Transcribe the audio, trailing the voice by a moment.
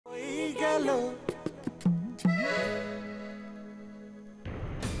গেল।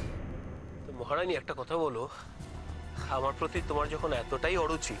 মহারানী একটা কথা বলো, আমার প্রতি তোমার যখন এতটাই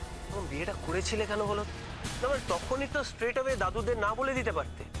অরুচি তখন বিয়েটা করেছিলে কেন বলো? না মানে তখনই তো স্ট্রেট অ্যাওয়ে দাদুদের না বলে দিতে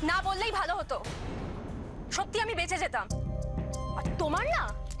পারতে। না বললেই ভালো হতো, সত্যি আমি বেঁচে যেতাম। আর তোমার না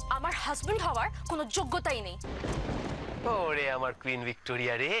আমার হাজবেন্ড হওয়ার কোনো যোগ্যতাই নেই। ওরে আমার কুইন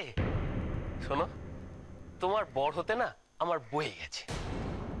ভিক্টোরিয়া রে, শোনো তোমার বর হতে না আমার বয়ে গেছে।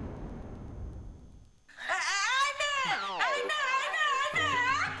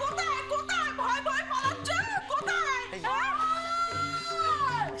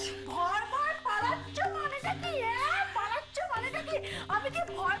 আমি কি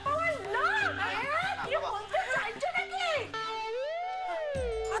ভয় পাওয়ার লোক? কি বলতে চাইছো নাকি?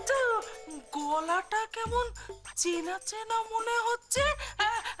 আচ্ছা, গলাটা কেমন চেনা চেনা মনে হচ্ছে।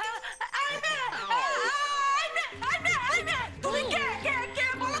 তুমি কে? কে কে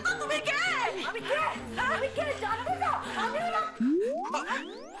বলো তো, তুমি কে? আমি কে? আমি কে জানো না? আমি হলাম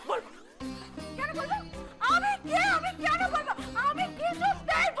কেন বলবো? আমি কে? আমি কেন বলবো? আমি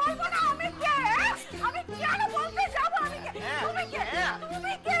কিছুতেই বলবো না আমি কে। আমি কেন বলতে যাবো আমি কে? তুমি কে?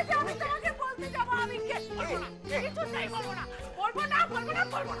 তুমি কে যে আমি তোমাকে বলতে যাবো আমি কে? কিছুতেই বলবো না, বলবো না, বলবো না,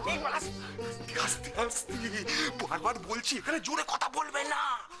 বলবো না। আস্তে আস্তে বারবার বলছি এখানে জোরে কথা বলবে না।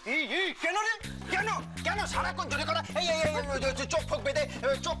 কেন রে? কেন কেন সারাক্ষণ জোরে কথা? এই চোখ ফোক বেঁধে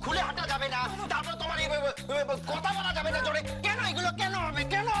চোখ খুলে হাঁটা যাবে না, তারপর তোমার কথা বলা যাবে না জোরে। কেন এগুলো কেন হবে?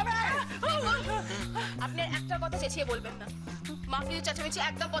 কেন হবে? আপনি একটা কথা চেঁচিয়ে বলবেন না। মা কিন্তু চেঁচামেচি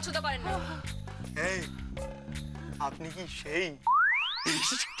একদম পছন্দ করেন না। এই আপনি কি সেই?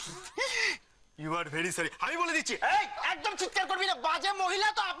 You are very sorry. আমি বলে দিচ্ছি, এই একদম চিৎকার করবি না, বাজে মহিলা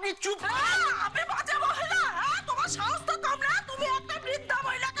তো। আপনি চুপ। আমি বাজে মহিলা? তোমার সাহস তো কম না, তুমি একটা বৃদ্ধা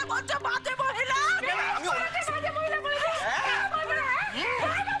মহিলাকে বলছো বাজে মহিলা? আমি বাজে মহিলা বলে বলবো না,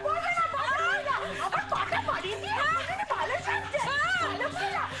 বলবে না, আমার পাটা পাড়িয়ে দিয়ে ভালো লাগছে। ভালো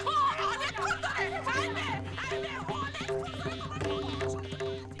মহিলা অনেকক্ষণ ধরে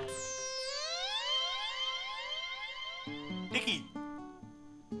দেখি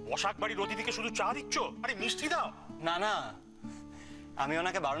বসাক বাড়ির অতিথিকে শুধু চা দিচ্ছ? আরে মিষ্টি দাও। না না, আমি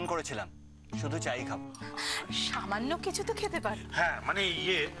ওনাকে বারণ করেছিলাম, শুধু চাই খাবো। সামান্য কিছু তো খেতে পার। হ্যাঁ মানে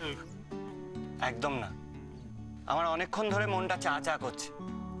একদম না, আমার অনেকক্ষণ ধরে মনটা চা চা করছে।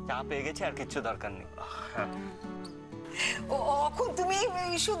 চা পেয়ে গেছে, আর কিচ্ছু দরকার নেই। এখন তুমি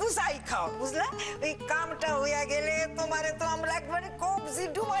শুধু চাই খাও, বুঝলা? ওই কামটা হইয়া গেলে তোমারে তো আমরা একবারে কবজি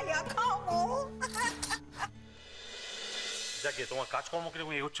ডুবাইয়া খাবো। যাকে তোমার কাজকর্ম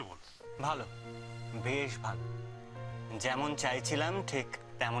কিরকম এগোচ্ছে বল। ভালো, বেশ ভালো। যেমন চাইছিলাম ঠিক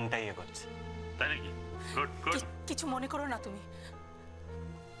তেমনটাই এগোচ্ছে। তাই নাকি? Good good. কিছু মনে করো না তুমি।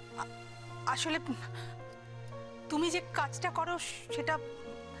 আসলে তুমি যে কাজটা করো সেটা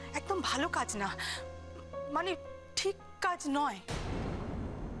একদম ভালো কাজ না, মানে ঠিক কাজ নয়।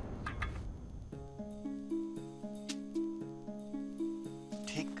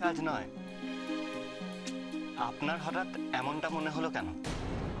 ঠিক কাজ নয়? আপনার হঠাৎ এমনটা মনে হলো কেন?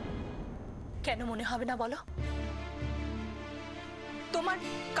 কেন মনে হবে না বলো? তোমার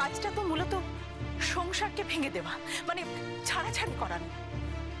কাজটা তো মূলত সংসারকে ভেঙে দেওয়া, মানে ছাড়াছাড়ি করানো।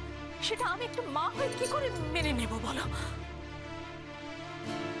 সেটা আমি একটু মা হয়ে কি করে মেনে নেব বলো?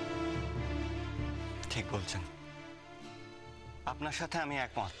 ঠিক বলছেন, আপনার সাথে আমি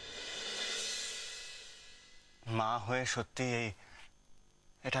একমত। মা হয়ে সত্যি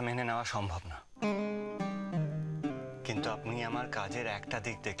এটা মেনে নেওয়া সম্ভব না। কিন্তু আপনি আমার কাজের একটা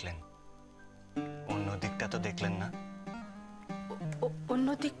দিক দেখলেন, অন্য দিকটা তো দেখলেন না। অন্য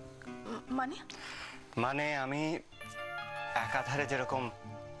দিক মানে? মানে আমি একাধারে যেরকম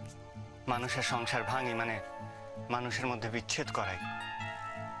মানুষের সংসার ভাঙি, মানে মানুষের মধ্যে বিচ্ছেদ করাই,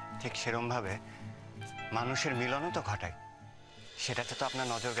 ঠিক সেরকম ভাবে মানুষের মিলনও তো ঘটাই। সেটাতে তো আপনার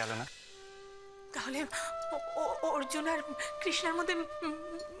নজর গেল না। তাহলে অর্জুন আর কৃষ্ণের মধ্যে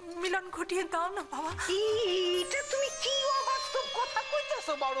মিলন ঘটিয়ে দাও না বাবা। এটা তুমি কি অবাস্তব কথা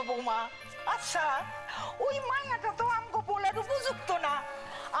কইতেছো বড় বৌমা? আচ্ছা, ওই মায়াটা তো আমগো পোলার উপযুক্ত না।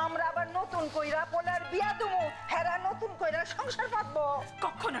 আমরা আবার নতুন কইরা পোলার বিয়া দেবো, হেরা নতুন কইরা সংসার পাতবো?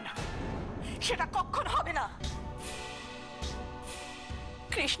 কখনো না, সেটা কখনো হবে না।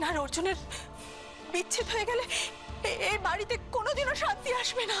 কৃষ্ণ আর অর্জুনের বিচ্ছেদ হয়ে গেলে এই বাড়িতে কোনোদিনও শান্তি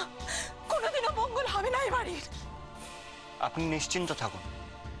আসবে না, কোনোদিনও মঙ্গল হবে না এই বাড়ির। আপনি নিশ্চিন্ত থাকুন,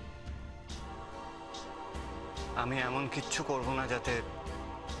 আমি এমন কিচ্ছু করব না যাতে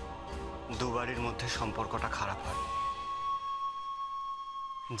দু বাড়ির মধ্যে সম্পর্কটা খারাপ হয়।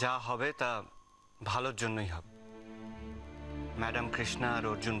 যা হবে তা ভালোর জন্যই হবে। ম্যাডাম কৃষ্ণা আর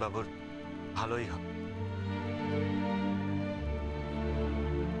অর্জুন বাবুর ভালোই হবে।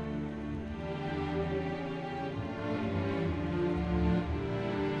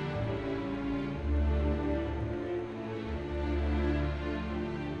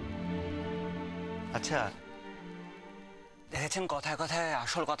 আচ্ছা, দেখেছেন কথায় কথায়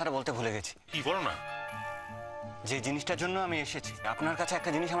আসল কথাটা বলতে ভুলে গেছি। কি বলো না? যে জিনিসটার জন্য আমি এসেছি, আপনার কাছে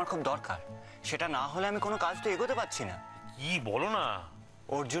একটা জিনিস আমার খুব দরকার। সেটা না হলে আমি কোনো কাজ তো এগোতে পারছি না। কি বলো না?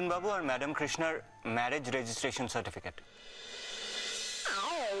 অর্জুন বাবু আর ম্যাডাম কৃষ্ণার ম্যারেজ রেজিস্ট্রেশন সার্টিফিকেট,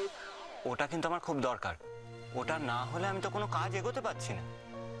 ওটা কিন্তু আমার খুব দরকার। ওটা না হলে আমি তো কোনো কাজ এগোতে পারছি না।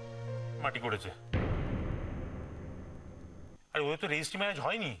 মাটি করেছে। আরে ওদের তো রেজিস্ট্রি ম্যারেজ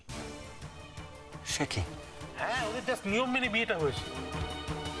হয়নি। সে কি? হ্যাঁ, ওদের জাস্ট নিয়ম মেনে বিয়েটা হয়েছে।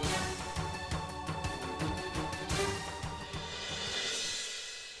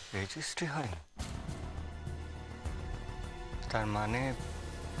 রেজিস্ট্রি হয়নি? তার মানে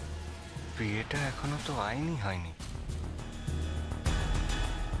বিয়েটা এখনো তো আইনি হয়নি।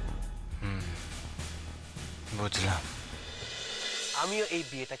 বুঝলাম। আমিও এই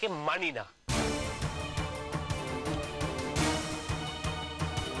বিয়েটাকে মানি না।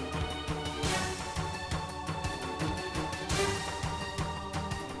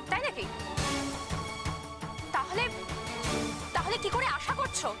 তাই নাকি? তাহলে তাহলে কি করে আশা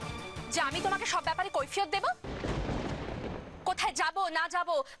করছো যে আমি তোমাকে সব ব্যাপারে কৈফিয়ত দেব? কোথায় যাব না যাব,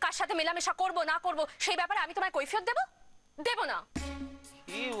 কার সাথে মেলামেশা করব না করব, সেই ব্যাপারে আমি তোমায় কৈফিয়ত দেব? দেব না।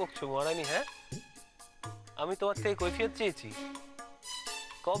 কি বকছো মহারানী? হ্যাঁ, আমি তোমার থেকে কৈফিয়ত চেয়েছি?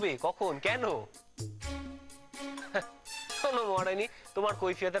 কবে, কখন, কেন? শোনো মহারানী, তোমার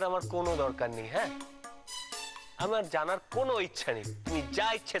কৈফিয়তের আমার কোনো দরকার নেই। হ্যাঁ, আমার জানার কোনো ইচ্ছা নেই। তুমি যা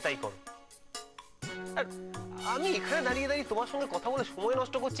ইচ্ছে তাই করো। আর আমি এখানে দাঁড়িয়ে দাঁড়িয়ে তোমার সঙ্গে কথা বলে সময়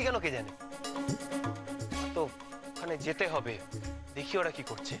নষ্ট করছি কেন কে জানে। তো ওখানে যেতে হবে, দেখি ওরা কি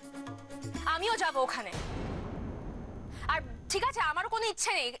করছে। আমিও যাব ওখানে। আর ঠিক আছে, আমারও কোনো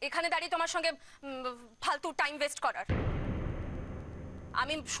ইচ্ছে নেই এখানে দাঁড়িয়ে তোমার সঙ্গে ফালতু টাইম ওয়েস্ট করার।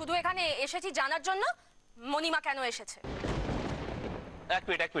 আমি শুধু এখানে এসেছি জানার জন্য মণিমা কেন এসেছে। এক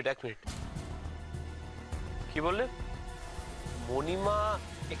মিনিট। কি বললে? মণিমা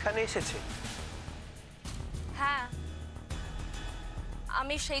এখানে এসেছে? হ্যাঁ,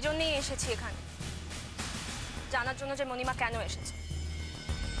 আমি সেই জন্যই এসেছি এখানে, জানার জন্য যে মণিমা কেন এসেছে।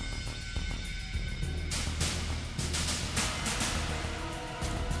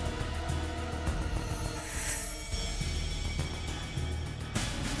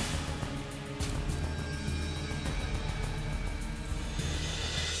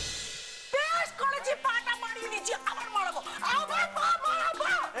 বেশ করেছি, পাটা মারিয়ে নিয়েছি, আবার মারাবো, আবার পা মারাবো।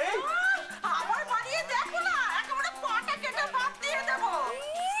 আবার মারিয়ে দেখো না, একেবারে পাটা কেটে বাদ দিয়ে দেবো।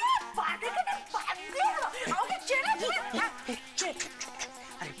 পাটা কেটে বাদ দিয়ে দেবো? আমাকে ছেড়ে দিয়ে।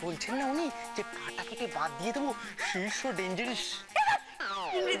 আরে বলছেন না উনি যে পাটা কেটে বাদ দিয়ে দেবো, শীর্ষ ডেঞ্জারাস।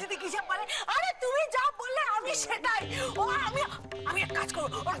 ইংরেজিতে কি সব বলে? আরে তুমি যা বললে আমি সেটাই। ও আমি এক কাজ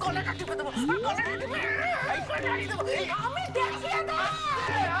করবো, ওর গলাটা টিপে দেবো, ওর গলাটা টিপে মারিয়ে দেবো। আমি দেখিয়ে দেবো।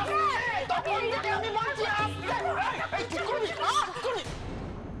 তখন থেকে আমি বলছি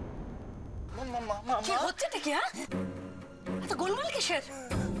কি হচ্ছেটা কি? হ্যাঁ, এত গোলমাল কিসের?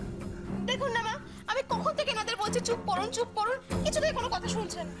 দেখুন না মা, আমি কখন থেকে এনাদের বলছি চুপ করুন চুপ করুন, কিছুতেই কোনো কথা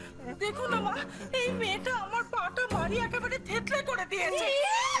শুনছেন। দেখো না মা, এই মেয়েটা আমার পাটা মারিয়ে একেবারে থেতলে করে দিয়েছে।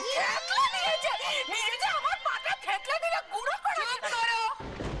 থেতলে দিয়েছে? নিজে যে আমার পাটা থেতলে দিয়ে গুঁড়ো করে দিয়েছে।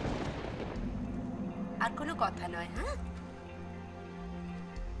 আর কোনো কথা নয়। হ্যাঁ,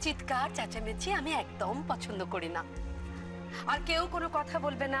 চিৎকার চেঁচামেচি আমি একদম পছন্দ করি না। আর কেউ কোনো কথা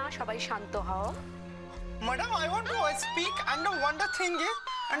বলবে না, সবাই শান্ত হও। Madam, I want to speak under wonder thing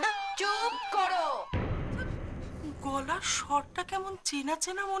under. চুপ করো। গলার স্বরটা কেমন চেনা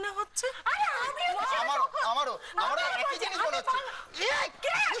চেনা মনে হচ্ছে। আমারও একই জিনিস মনে হচ্ছে।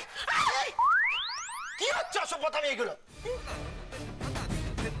 কি হচ্ছে অসব কথা এগুলো?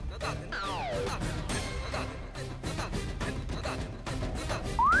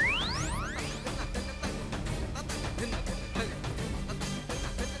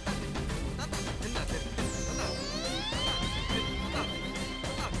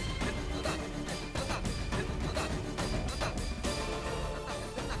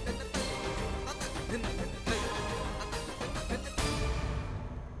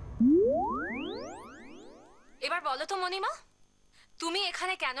 এবার বলো তো মণিমা, তুমি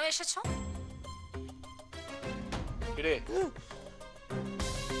এখানে কেন এসেছো? কিরে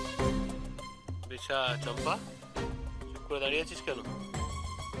বিশা, চম্পা, চুপ করে দাঁড়িয়ে আছিস কেন?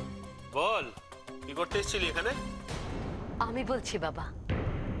 বল, কি করতে এসেছিলি এখানে? আমি বলছি বাবা,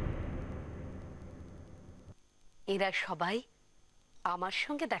 এরা সবাই আমার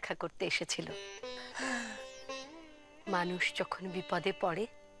সঙ্গে দেখা করতে এসেছিল। মানুষ যখন বিপদে পড়ে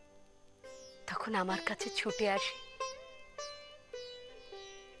তখন আমার কাছে ছুটে আসে।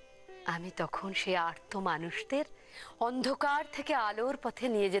 আমি তখন সে আর্ত মানুষদের অন্ধকার থেকে আলোর পথে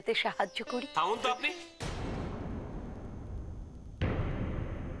নিয়ে যেতে সাহায্য করি। থামুন তো আপনি।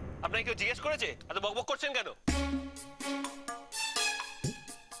 আপনাকে কেউ জিজ্ঞেস করেছে এত বকবক করছেন কেন?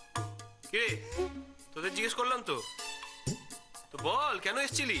 কে তোদের জিজ্ঞেস করলাম তো, তো বল কেন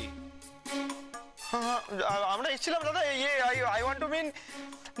এসেছিলি? আমরা এসেছিলাম দাদা, আই ওয়ান্ট টু মিন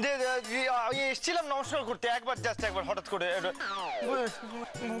যে এসেছিলাম নমস্কার করতে, একবার জাস্ট একবার হঠাৎ করে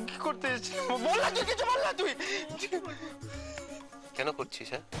কি করতে এসেছিলাম। বল না তুই, কিছু বল না তুই। কেন করছিস?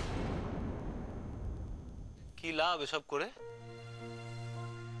 হ্যাঁ, কি লাভ এসব করে?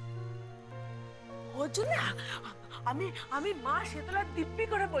 ওর জন্য আমি মা শীতলা দিব্যি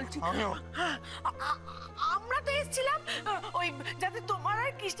করে বলছি, আমরা তো এসেছিলাম ওই যাতে তোমার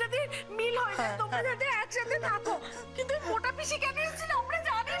আর কৃষ্ণাদের মিল হয় না, তোমরা যাতে একসাথে থাকো। কিন্তু মোটা পিসি কেন এসেছিল আমরা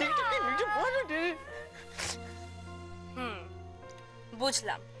জানি না।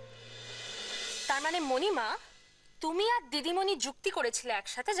 বুঝলাম। তার মানে মণিমা, তুমি আর দিদিমণি যুক্তি করেছিলে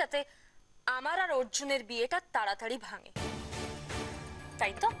একসাথে যাতে আমার আর অর্জুনের বিয়েটা তাড়াতাড়ি ভাঙে,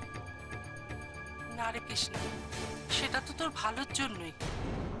 তাই তো? না রে কৃষ্ণ, সেটা তো তোর ভালোর জন্যই।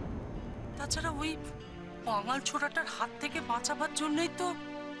 তাছাড়া ওই বাঙাল ছোড়াটার হাত থেকে বাঁচাবার জন্যই তো।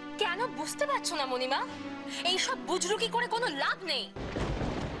 কেন বুঝতে পারছো না মণিমা? এইসব বুজরুকি করে কোনো লাভ নেই।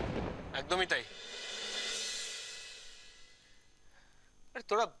 একদমই তাই।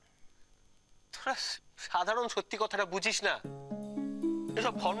 তোরা তোরা সাধারণ সত্যি কথাটা বুঝিস না।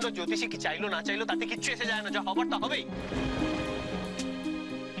 এসব ভণ্ড জ্যোতিষী কি চাইলো না চাইলো তাতে কিচ্ছু এসে যায় না, যা হবার তা হবেই।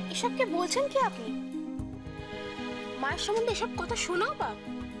 এসব কে বলছেন কি আপনি? মায়ের সম্বন্ধে এসব কথা শোনাও বা?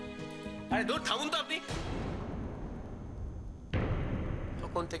 আরে দূর থামুন তো আপনি।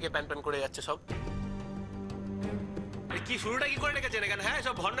 তখন থেকে প্যান প্যান করে যাচ্ছে সব। আরে কি শুরুটা কি করে রেখেছেন এখানে? হ্যাঁ,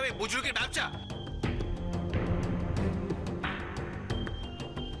 সব ভণ্ডামি বুজরুকি ডাবচা।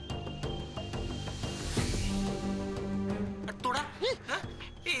 তোরা হ্যাঁ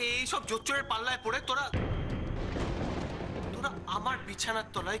এইসব জোচ্চরের পাল্লায় পড়ে তোরা তোরা আমার বিছানার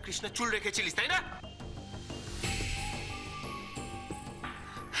তলায় কৃষ্ণা চুল রেখেছিলিস, তাই না?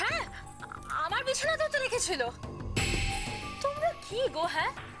 হ্যাঁ, আমার বিছানাতেও তো রেখেছিল। তোমরা কি গো?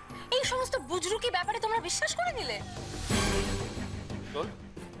 হ্যাঁ, এই সমস্ত বুজরুকি ব্যাপারে তোমরা বিশ্বাস করে নিলে?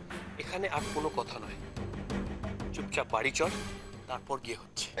 এখানে আর কোনো কথা নয়, চুপচাপ বাড়ি চল, তারপর গিয়ে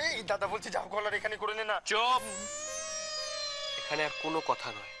হচ্ছে। এই দাদা বলছি যাও, গলার এখানে করে নে না। চুপ, এখানে আর কোনো কথা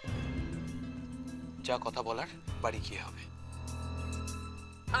নয়, যা কথা বলার বাড়ি গিয়ে হবে।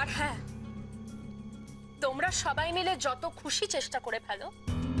 আর হ্যাঁ, তোমরা সবাই মিলে যত খুশি চেষ্টা করে ফেলো,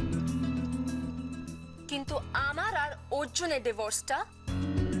 কিন্তু আমার আর অর্জুনের ডিভোর্সটা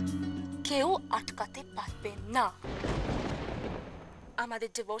কেউ আটকাতে পারবে না। আমাদের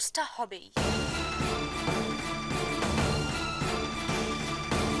ডিভোর্সটা হবেই।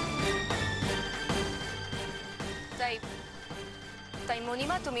 তাই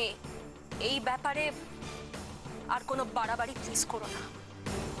মণিমা, তুমি এই ব্যাপারে আর কোনো বাড়াবাড়ি প্লিজ করো না।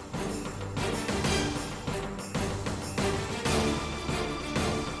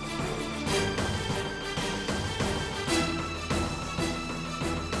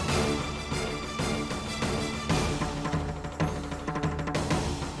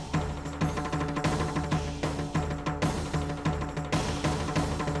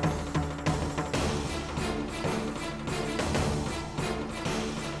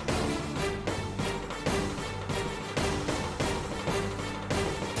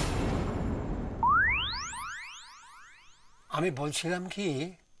 আমি বলছিলাম কি,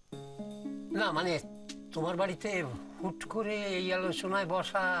 না মানে তোমার বাড়িতে হুট করে এই আলোচনায়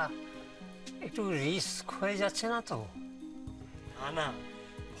বসা একটু রিস্ক হয়ে যাচ্ছে না তো? না না,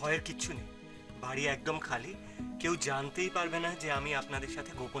 ভয়ের কিচ্ছু নেই। বাড়ি একদম খালি, কেউ জানতেই পারবে না যে আমি আপনাদের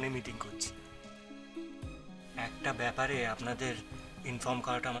সাথে গোপনে মিটিং করছি। একটা ব্যাপারে আপনাদের ইনফর্ম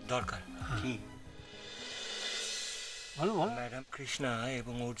করাটা আমার দরকার। কি? বলো বলো। ম্যাডাম কৃষ্ণা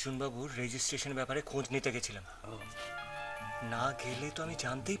এবং অর্জুন বাবুর রেজিস্ট্রেশন ব্যাপারে খোঁজ নিতে গেছিলাম। না গেলে তো আমি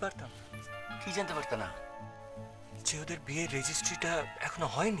জানতেই পারতাম। কি জানতে পারত না? যে ওদের বিয়ের রেজিস্ট্রিটা এখনো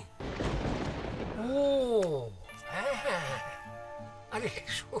হয়নি। ও হ্যাঁ হ্যাঁ, আরে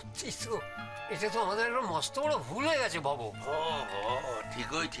সত্যি তো, এটা তো আমাদের একটা মস্ত বড় ভুল হয়ে গেছে বাবু।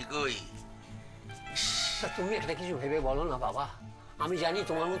 ঠিকই ঠিকই। তুমি একটা কিছু ভেবে বলো না বাবা। আমি জানি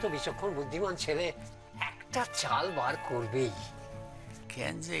তোমার মতো বিচক্ষণ বুদ্ধিমান ছেলে একটা চাল বার করবেই।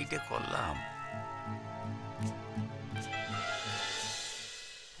 কেন যে এইটা করলাম?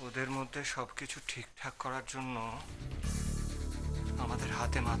 ওদের মধ্যে সবকিছু ঠিকঠাক করার জন্য আমাদের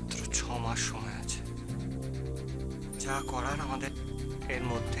হাতে মাত্র 6 মাস সময় আছে। যা করার আমাদের এর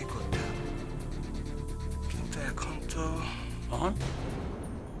মধ্যেই করতে হবে। কিন্তু এখন তো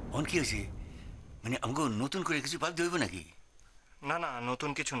কি হয়েছে? মানে আমাকে নতুন করে কিছু ভাবতে হইব নাকি? না না, নতুন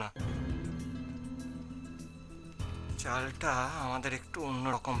কিছু না। চালটা আমাদের একটু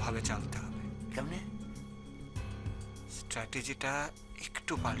অন্যরকম ভাবে চালতে হবে। কেমনে? স্ট্র্যাটেজিটা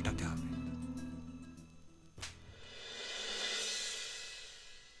একটু পাল্টাতে হবে।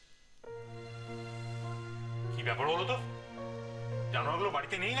 কি ব্যাপার বলো তো? জানোয়ারগুলো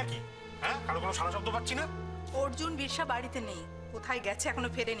বাড়িতে নেই নাকি? হ্যাঁ, কারো কোনো সারা শব্দ পাচ্ছি না। অর্জুন বিরসা বাড়িতে নেই, কোথায় গেছে এখনো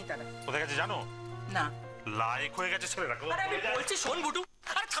ফেরেনি তারা। কোথায় গেছে জানো? না। লায়ক হয়ে গেছে ছেলেরা। আরে আমি বলছি শোন বুটু,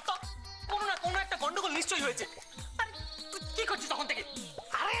 আরে ছাপ তো, কোনো না কোনো একটা গন্ডগোল নিশ্চয়ই হয়েছে। আরে তুই কি করছিস তখন থেকে?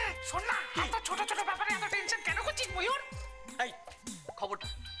 আরে শোন না, এত ছোট ছোট ব্যাপারে এত টেনশন কেন করছিস ময়ূর? এই খবরটা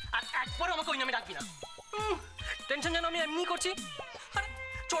আর একবারও আমাকে ওই নামে ডাকবি না। টেনশন যেন আমি এমনি করছি। আরে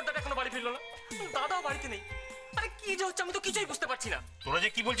চোর দাদা এখনো বাড়ি ফিরলো না, দাদাও বাড়িতে নেই। আরে কি যে হচ্ছে আমি তো কিছুই বুঝতে পারছি না। তোরা যে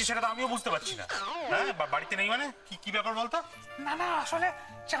কি বলছিস সেটা তো আমিও বুঝতে পারছি না। হ্যাঁ, বাড়িতে নেই মানে কি ব্যাপার বলতো? না না, আসলে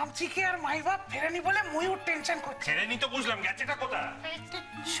চামচিকে আর মাই বাপ ফেরেনি বলে ময়ূর টেনশন করছে। ফেরেনি তো বুঝলাম, গেছেটা কোথায়?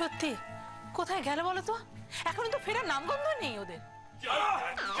 সত্যি কোথায় গেল বলো তো? এখনো তো ফেরার নামগন্ধ নেই ওদের।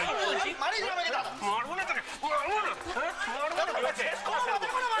 মারবো না তোকে, মারবো না।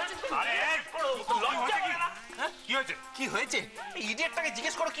 আরে কি হয়েছে? কি হয়েছে? ইডিয়েটটাকে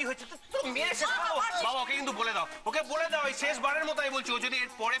জিজ্ঞেস করো কি হয়েছে। তো মেরে শেষ করো। বাবা ওকে কিন্তু বলে দাও, ওকে বলে দাও এই শেষবারের মতো আমি বলছি, ও যদি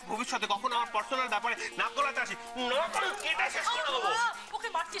এর পরে ভবিষ্যতে কখনো আমার পার্সোনাল ব্যাপারে নাক গলাতে আসি, না করে কেটে শেষ করে দেবো। ওকে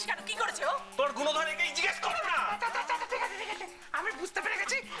মারছিস কেন? কি করেছে ও? তোর গুণধর একেই জিজ্ঞেস করো না। ঠিক আছে, আমি বুঝতে পেরে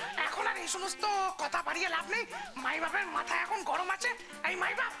গেছি। এখন আর এই সমস্ত কথা বাড়িয়ে লাভ নেই। মাই বাপের মাথা এখন গরম আছে। এই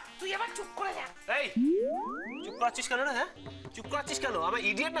মাই বাপ, তুই এবার চুপ করে যা। এই চুপ করাচ্ছিস কেন রে? হ্যাঁ, চুপ করাচ্ছিস কেন? আমি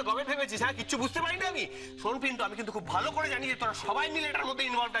ইডিয়েট না গভর্নমেন্ট ভেবেছিস? হ্যাঁ, কিচ্ছু বুঝতে পারিনি আমি। শোন পিন্টু, আমি কিন্তু খুব ভালো করে জানি যে তোরা সবাই মিলে এটার মধ্যে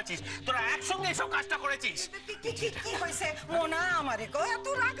ইনভলভ আছিস, তোরা একসঙ্গে এসব কাজটা করেছিস। কি হয়েছে মোনা? আমারে কো এত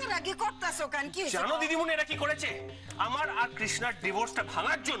রাগারাগি করতাছো কেন? কি জানো দিদিমণি এরা কি করেছে? আমার আর কৃষ্ণার ডিভোর্সটা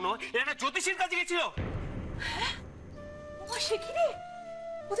ভাঙার জন্য এরা জ্যোতিষীর কাছে গেছিল। ও সে কি রে?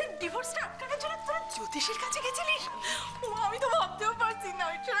 ওদের ডিভোর্সটা আটকানোর জন্য তোরা জ্যোতিষীর কাছে গেছিলিস? ও আমি তো ভাবতেও পারছি না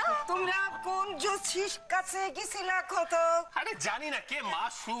এটা। তোমরা কোন জ্যোতিষীর কাছে গেছিলা কত? আরে জানি না কে মা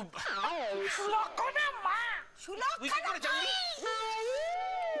সুলক্ষণা মা। তুই কি করে জানলি?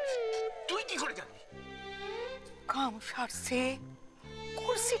 তুই কি করে জানলি? কাম সারছে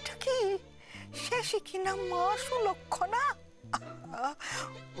কুর্সিটা কি শেষে কিনা মা সুলক্ষণা?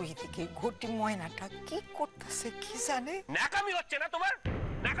 ওইদিকে ঘটি ময়নাটা কি করতেছে কি জানে? ন্যাকামি হচ্ছে না তোমার?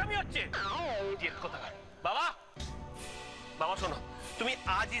 ন্যাকামি হচ্ছে বাবা। বাবা শোনো, তুমি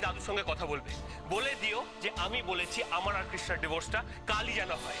আজই দাদুর সঙ্গে কথা বলবে, বলে দিও যে আমি বলেছি আমার আর কৃষ্ণার ডিভোর্সটা কালই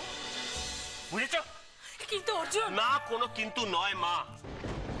যেন হয়, বুঝেছ? কিন্তু অর্জুন। না, কোনো কিন্তু নয় মা,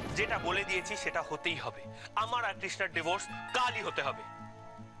 যেটা বলে দিয়েছি সেটা হতেই হবে। আমার আর কৃষ্ণার ডিভোর্স কালই হতে হবে,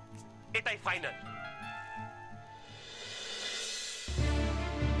 এটাই ফাইনাল।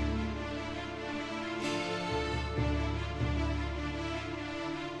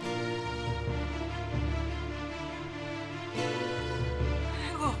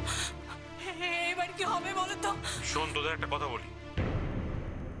 এবার কি হবে বলো তো? শোন, তোদের একটা কথা বলি,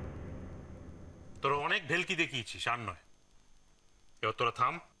 তোরা অনেক ভেলকি দেখিয়েছিস, আর নয়। এবার তোরা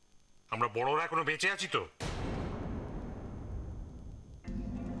থাম, আমরা বড়রা এখনো বেঁচে আছি তো।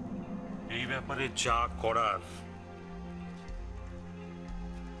 এই ব্যাপারে যা করার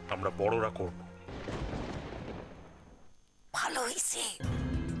আমরা বড়রা করব। ভালো হইছে,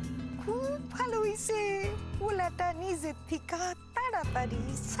 খুব ভালো হইছে। পোলাটা নিজের থিকা তাড়াতাড়ি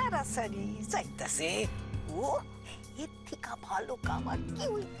সারাসারি যাইতাছে। ও এর থিকা ভালো কাম আর কি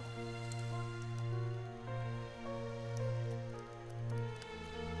হইল?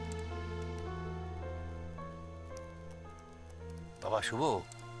 বাবা শুভ,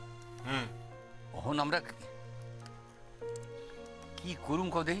 ওহন আমরা কি করুম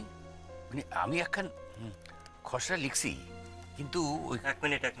কদে? মানে আমি একখান খসড়া লিখছি, কিন্তু এক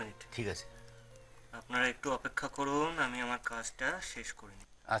মিনিট ঠিক আছে, আপনারা একটু অপেক্ষা করুন, আমি আমার কাজটা শেষ করে নিই।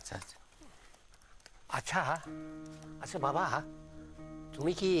 আচ্ছা আচ্ছা আচ্ছা আচ্ছা বাবা,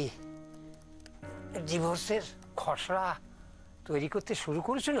 তুমি কি ডিভোর্সের খসড়া তৈরি করতে শুরু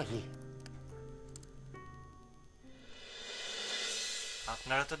করেছো নাকি?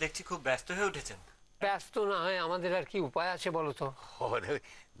 আপনারা তো দেখছি খুব ব্যস্ত হয়ে উঠেছেন। ব্যস্ত না হয় আমাদের আর কি উপায় আছে বলো তো?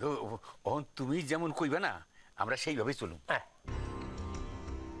 ওহন তুমি যেমন কইবে না, আমরা সেইভাবেই চলুন। হ্যাঁ,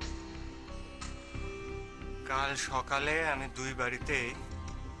 কাল সকালে আমি দুই বাড়িতে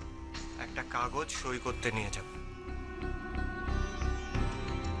একটা কাগজ সই করতে নিয়ে যাব।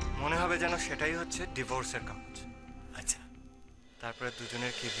 মনে হবে যেন সেটাই হচ্ছে ডিভোর্সের কাগজ। আচ্ছা, তারপরে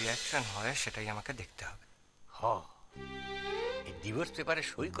দুজনের কি রিয়াকশন হয় সেটাই আমাকে দেখতে হবে। এই ডিভোর্স পেপারে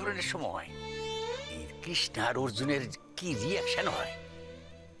সই করণের সময় এই কৃষ্ণ আর অর্জুনের কি রিয়াকশন হয়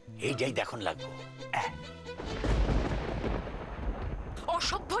এই যাই দেখুন লাগবো।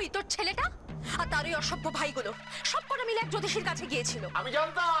 অসভ্যই তোর ছেলেটা আর তার ওই অসভ্য ভাইগুলো সব কটা মিলে এক জ্যোতিষীর কাছে গিয়েছিল। আমি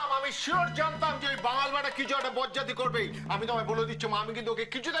জানতাম, আমি শিওর জানতাম যে ওই বাঙাল বেটা কিছু একটা বজ্জাতি করবেই। আমি তোমায় বলে দিচ্ছি মা, আমি কিন্তু ওকে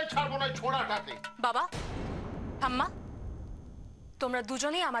কিছুতেই ছাড়বো না ছোড়াটাতে। বাবা আম্মা, তোমরা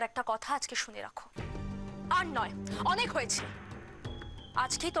দুজনেই আমার একটা কথা আজকে শুনে রাখো। আর নয়, অনেক হয়েছে।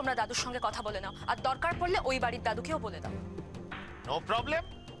 আজকেই তোমরা দাদুর সঙ্গে কথা বলে নাও, আর দরকার পড়লে ওই বাড়ির দাদুকেও বলে দাও। নো প্রবলেম,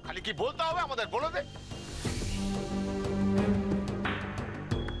 খালি কি বলতে হবে আমাদের বলে দে।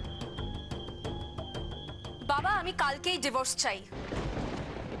 বাবা, আমি কালকেই ডিভোর্স চাই।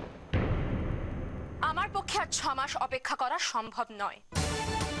 আমার পক্ষে আর 6 মাস অপেক্ষা করা সম্ভব নয়।